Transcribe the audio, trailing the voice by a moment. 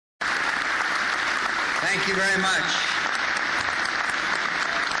Thank you very much.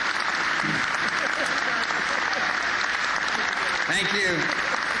 Thank you.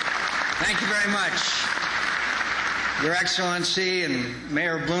 Thank you very much. Your Excellency and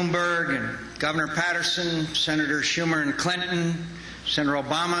Mayor Bloomberg and Governor Patterson, Senator Schumer and Clinton, Senator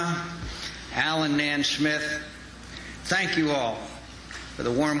Obama, Al and Nan Smith, thank you all for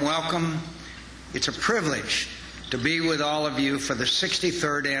the warm welcome. It's a privilege to be with all of you for the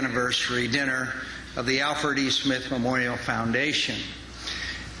 63rd anniversary dinner of the Alfred E. Smith Memorial Foundation.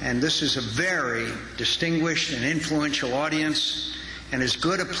 And this is a very distinguished and influential audience, and as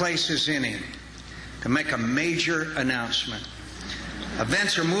good a place as any to make a major announcement.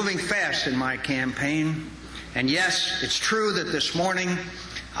 Events are moving fast in my campaign, and yes, it's true that this morning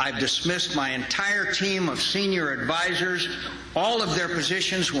I've dismissed my entire team of senior advisors. All of their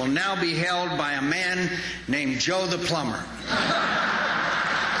positions will now be held by a man named Joe the Plumber.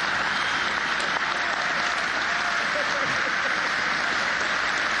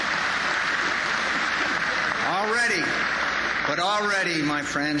 Already, my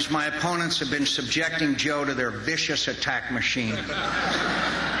friends, my opponents have been subjecting Joe to their vicious attack machine.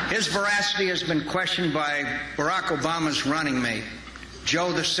 His veracity has been questioned by Barack Obama's running mate,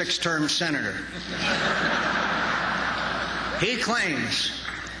 Joe the six-term senator. He claims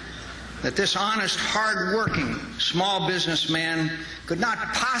that this honest, hard-working small businessman could not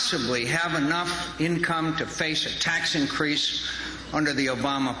possibly have enough income to face a tax increase under the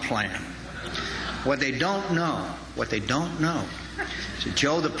Obama plan. What they don't know is that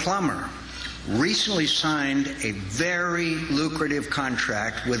Joe the Plumber recently signed a very lucrative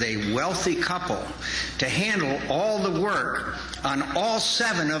contract with a wealthy couple to handle all the work on all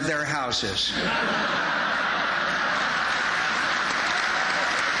 7 of their houses.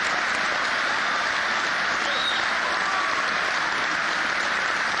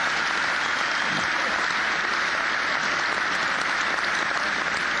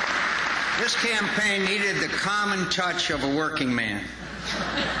 This campaign needed the common touch of a working man.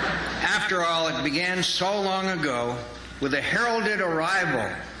 After all, it began so long ago with the heralded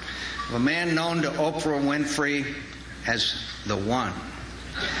arrival of a man known to Oprah Winfrey as the One.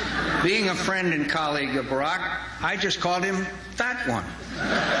 Being a friend and colleague of Barack, I just called him That One.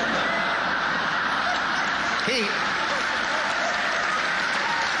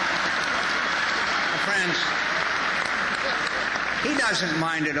 Friends, he doesn't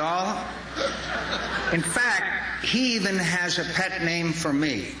mind at all. In fact, he even has a pet name for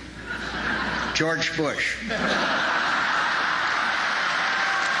me, George Bush.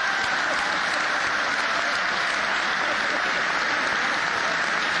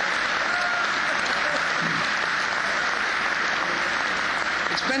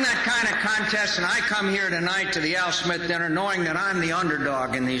 It's been that kind of contest, and I come here tonight to the Al Smith dinner knowing that I'm the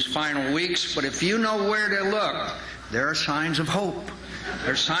underdog in these final weeks, but if you know where to look, there are signs of hope.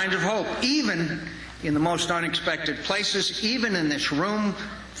 There are signs of hope, even in the most unexpected places, even in this room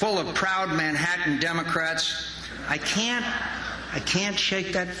full of proud Manhattan Democrats. I can't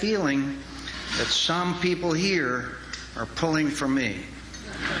shake that feeling that some people here are pulling for me.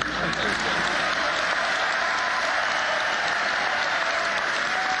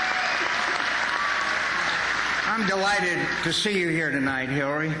 I'm delighted to see you here tonight,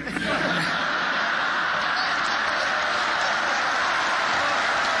 Hillary.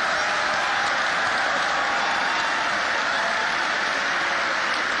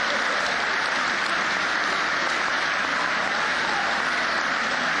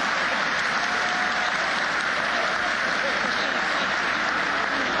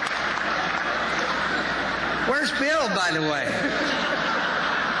 Where's Bill, by the way?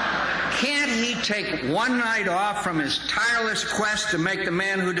 Can't he take one night off from his tireless quest to make the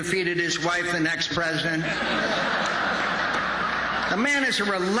man who defeated his wife the next president? The man is a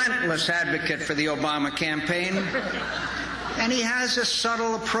relentless advocate for the Obama campaign, and he has a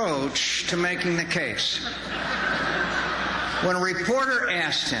subtle approach to making the case. When a reporter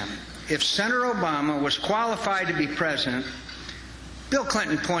asked him if Senator Obama was qualified to be president, Bill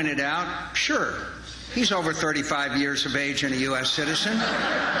Clinton pointed out, sure, he's over 35 years of age and a U.S. citizen.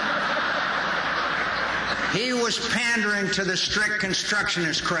 He was pandering to the strict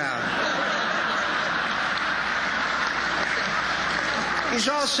constructionist crowd. He's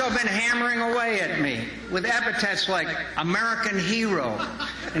also been hammering away at me with epithets like American hero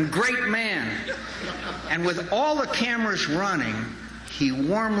and great man. And with all the cameras running, he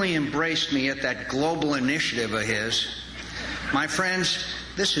warmly embraced me at that global initiative of his. My friends,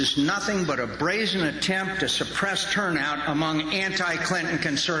 this is nothing but a brazen attempt to suppress turnout among anti-Clinton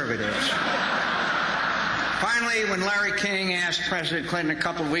conservatives. Finally, when Larry King asked President Clinton a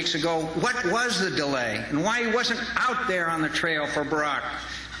couple of weeks ago what was the delay and why he wasn't out there on the trail for Barack,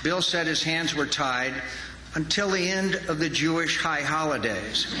 Bill said his hands were tied until the end of the Jewish high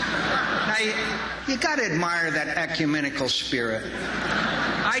holidays. Now, you got to admire that ecumenical spirit.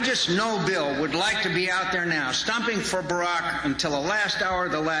 I just know Bill would like to be out there now, stomping for Barack until the last hour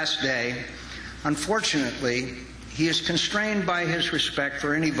of the last day. Unfortunately, he is constrained by his respect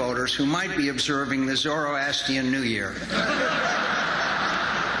for any voters who might be observing the Zoroastrian New Year.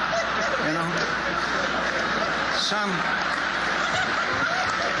 You know?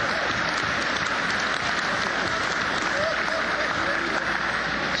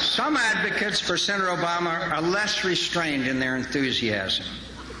 Some advocates for Senator Obama are less restrained in their enthusiasm,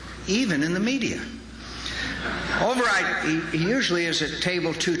 even in the media. He usually is at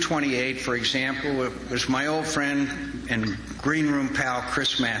table 228, for example. It was my old friend and green room pal,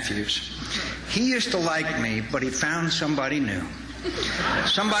 Chris Matthews. He used to like me, but he found somebody new.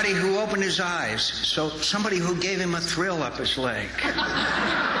 Somebody who opened his eyes, somebody who gave him a thrill up his leg.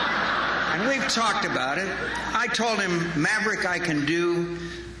 And we've talked about it. I told him, Maverick I can do,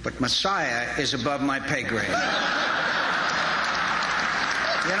 but Messiah is above my pay grade.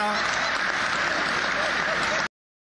 You know,